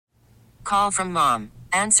call from mom.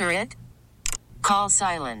 Answer it. Call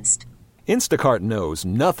silenced. Instacart knows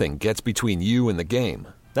nothing gets between you and the game.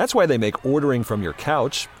 That's why they make ordering from your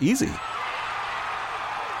couch easy.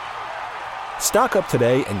 Stock up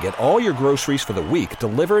today and get all your groceries for the week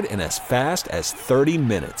delivered in as fast as 30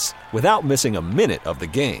 minutes without missing a minute of the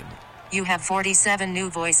game. You have 47 new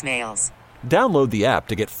voicemails. Download the app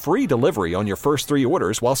to get free delivery on your first 3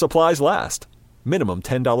 orders while supplies last. Minimum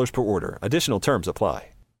 $10 per order. Additional terms apply.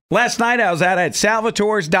 Last night I was at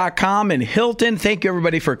Salvatore's.com in Hilton. Thank you,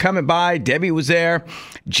 everybody, for coming by. Debbie was there.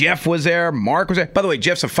 Jeff was there. Mark was there. By the way,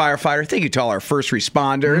 Jeff's a firefighter. Thank you to all our first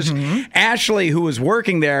responders. Mm-hmm. Ashley, who was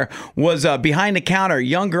working there, was behind the counter. A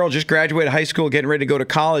young girl, just graduated high school, getting ready to go to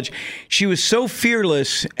college. She was so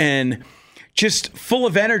fearless and just full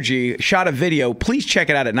of energy. Shot a video. Please check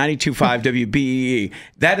it out at 92.5 WBEE.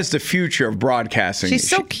 That is the future of broadcasting. She's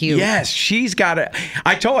so cute. Yes, she's got it.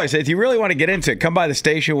 I told her, I said, if you really want to get into it, come by the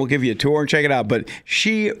station. We'll give you a tour and check it out. But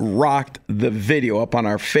she rocked the video up on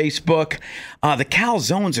our Facebook. The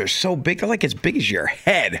calzones are so big. They're like as big as your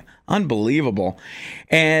head. Unbelievable.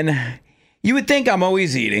 And you would think I'm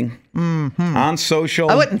always eating on social.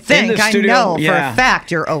 I wouldn't think. I know for a fact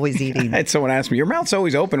you're always eating. I had someone ask me, your mouth's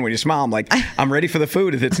always open when you smile. I'm like, I'm ready for the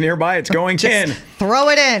food. If it's nearby, it's going in. Throw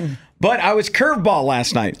it in. But I was curveball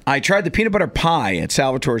last night. I tried the peanut butter pie at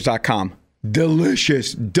Salvatore's.com.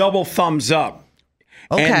 Delicious. Double thumbs up.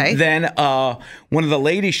 Okay. And then one of the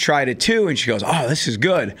ladies tried it too, and she goes, oh, this is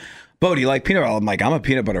good. Bo, do you like peanut butter? I'm like, I'm a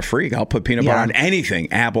peanut butter freak. I'll put peanut butter on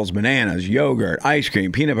anything. Apples, bananas, yogurt, ice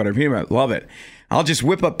cream, peanut butter. Love it. I'll just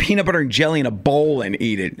whip up peanut butter and jelly in a bowl and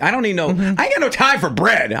eat it. I don't need I ain't got no time for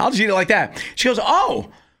bread. I'll just eat it like that. She goes, oh,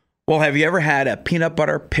 well, have you ever had a peanut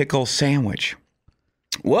butter pickle sandwich?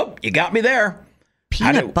 Whoop, you got me there.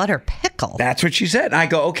 Peanut butter pickle? That's what she said. I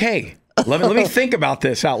go, okay, let me think about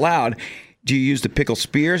this out loud. Do you use the pickle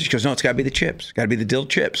spears? She goes, no, it's got to be the chips. Got to be the dill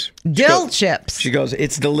chips. Chips. She goes,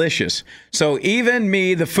 it's delicious. So even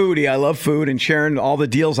me, the foodie, I love food and sharing all the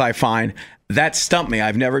deals I find, that stumped me.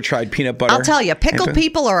 I've never tried peanut butter. I'll tell you, pickle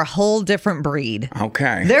people are a whole different breed.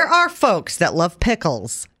 Okay. There are folks that love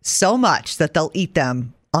pickles so much that they'll eat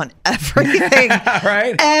them on everything.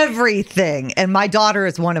 Right? Everything. And my daughter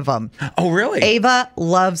is one of them. Oh, really? Ava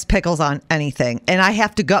loves pickles on anything. And I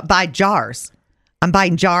have to go buy jars. I'm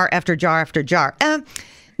buying jar after jar after jar.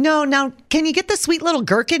 No, now, can you get the sweet little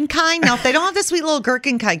gherkin kind? Now, if they don't have the sweet little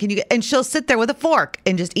gherkin kind, can you get, and she'll sit there with a fork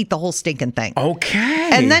and just eat the whole stinking thing.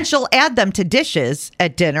 Okay. And then she'll add them to dishes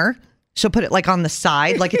at dinner. She'll put it like on the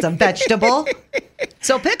side, like it's a vegetable.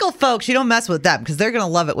 So pickle folks, you don't mess with them because they're going to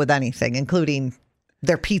love it with anything, including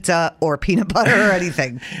their pizza or peanut butter or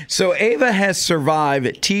anything. So Ava has survived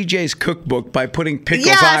TJ's cookbook by putting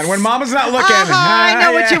pickles on when Mama's not looking. I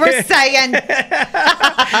know what you were saying. Oh,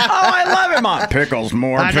 I love it, Mom. Pickles,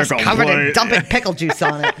 more pickles. Just covered in dumping pickle juice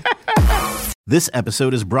on it. This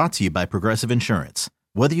episode is brought to you by Progressive Insurance.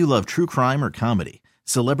 Whether you love true crime or comedy,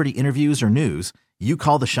 celebrity interviews or news, you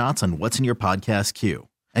call the shots on what's in your podcast queue.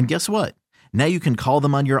 And guess what? Now you can call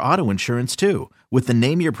them on your auto insurance too with the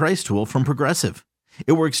Name Your Price tool from Progressive.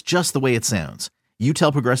 It works just the way it sounds. You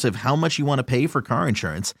tell Progressive how much you want to pay for car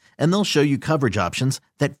insurance, and they'll show you coverage options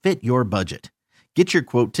that fit your budget. Get your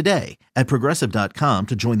quote today at Progressive.com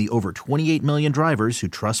to join the over 28 million drivers who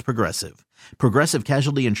trust Progressive. Progressive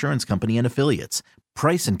Casualty Insurance Company and Affiliates.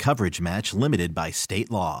 Price and coverage match limited by state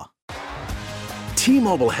law.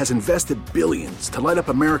 T-Mobile has invested billions to light up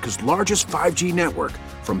America's largest 5G network,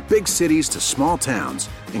 from big cities to small towns,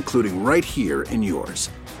 including right here in yours.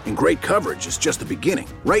 And great coverage is just the beginning.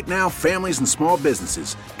 Right now, families and small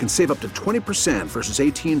businesses can save up to 20% versus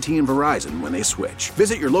AT&T and Verizon when they switch.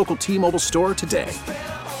 Visit your local T-Mobile store today.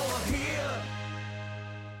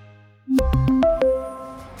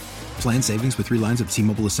 Plan savings with 3 lines of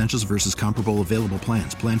T-Mobile Essentials versus comparable available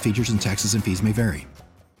plans. Plan features and taxes and fees may vary.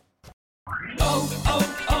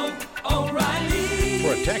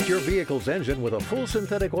 Protect your vehicle's engine with a full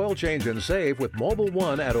synthetic oil change and save with Mobile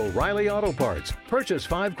One at O'Reilly Auto Parts. Purchase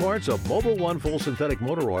 5 quarts of Mobile One full synthetic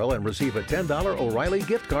motor oil and receive a $10 O'Reilly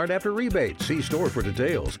gift card after rebate. See store for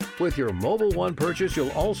details. With your Mobile One purchase,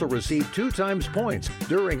 you'll also receive 2 times points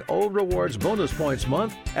during O Rewards Bonus Points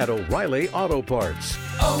Month at O'Reilly Auto Parts.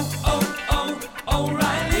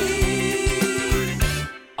 O'Reilly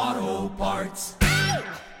Auto Parts.